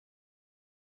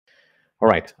All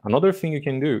right, another thing you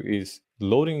can do is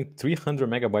loading 300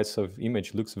 megabytes of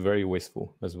image looks very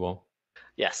wasteful as well.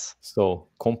 Yes. So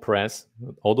compress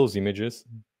all those images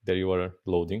that you are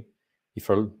loading. If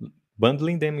you're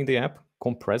bundling them in the app,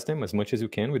 compress them as much as you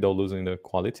can without losing the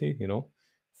quality, you know.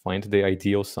 Find the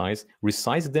ideal size,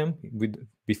 resize them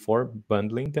before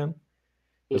bundling them.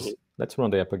 Because let's run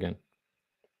the app again.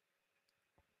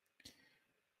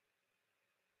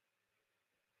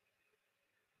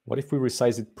 What if we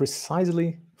resize it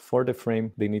precisely for the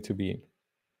frame they need to be in?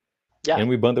 Yeah. And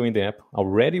we bundle in the app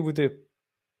already with the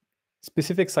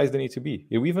specific size they need to be.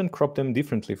 You even crop them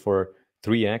differently for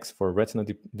 3x for retina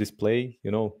display,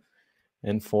 you know,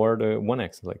 and for the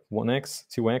 1x, like 1x,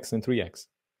 2x, and 3x.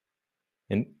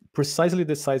 And precisely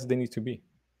the size they need to be.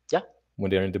 Yeah. When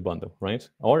they're in the bundle, right?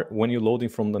 Or when you're loading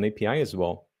from an API as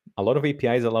well. A lot of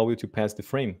APIs allow you to pass the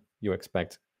frame you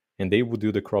expect, and they will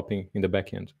do the cropping in the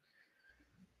backend.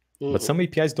 But some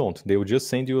APIs don't. They will just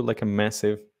send you like a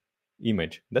massive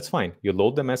image. That's fine. You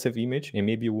load the massive image and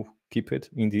maybe you keep it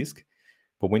in disk.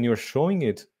 But when you're showing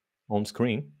it on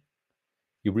screen,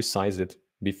 you resize it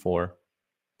before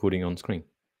putting on screen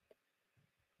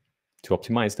to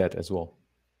optimize that as well.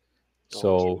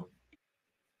 So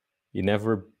you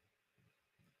never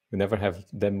have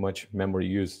that much memory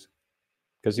used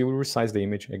because you will resize the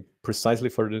image precisely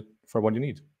for what you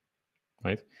need,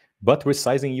 right? But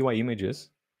resizing UI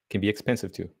images can be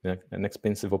expensive too, an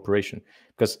expensive operation,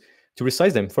 because to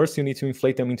resize them, first you need to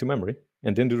inflate them into memory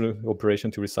and then do the operation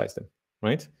to resize them,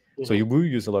 right? So you will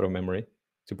use a lot of memory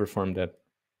to perform that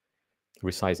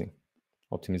resizing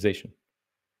optimization.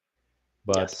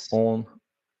 But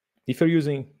if you're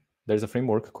using, there's a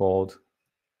framework called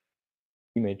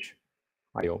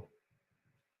Image.io.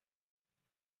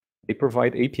 They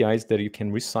provide APIs that you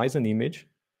can resize an image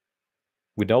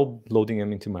without loading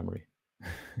them into memory.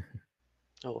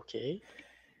 Okay.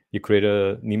 You create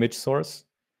an image source.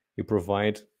 You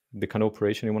provide the kind of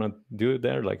operation you want to do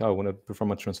there. Like, oh, I want to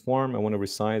perform a transform. I want to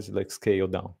resize, like scale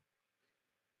down.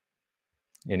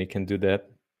 And you can do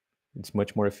that. It's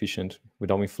much more efficient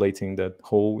without inflating that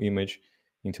whole image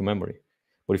into memory.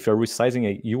 But if you're resizing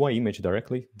a UI image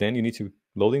directly, then you need to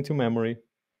load into memory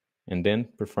and then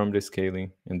perform the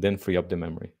scaling and then free up the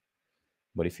memory.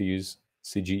 But if you use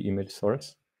CG image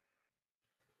source,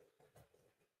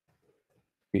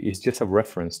 it's just a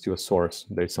reference to a source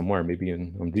there's somewhere, maybe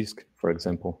on disk, for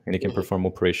example, and you can perform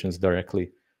operations directly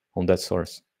on that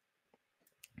source,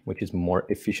 which is more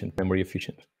efficient, memory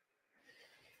efficient.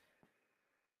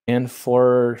 And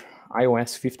for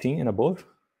iOS 15 and above,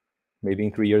 maybe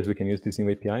in 3 years we can use this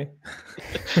new API.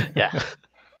 Yeah.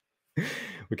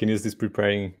 We can use this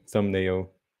preparing thumbnail,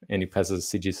 and it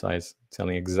passes a CG size,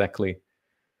 telling exactly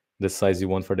the size you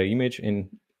want for the image, and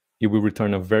it will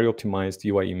return a very optimized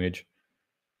UI image.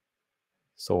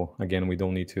 So again, we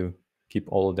don't need to keep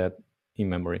all of that in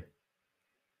memory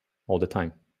all the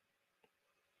time.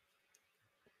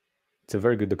 It's a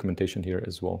very good documentation here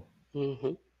as well.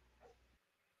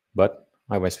 But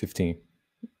iOS 15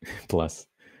 plus.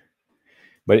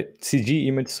 But CG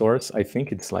image source, I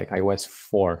think it's like iOS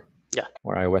 4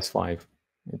 or iOS 5.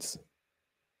 It's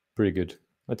pretty good.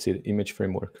 Let's see the image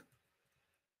framework.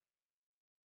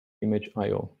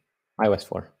 Image.io, iOS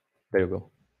 4. There you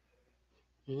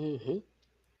go.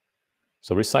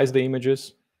 So resize the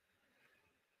images.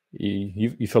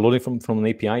 If you're loading from an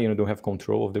API and you don't have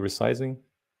control of the resizing,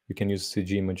 you can use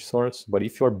CG image source. But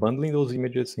if you're bundling those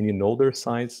images and you know their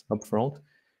size up front,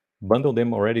 bundle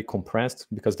them already compressed,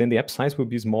 because then the app size will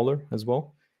be smaller as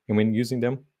well. And when using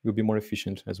them, you'll be more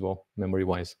efficient as well,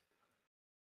 memory-wise.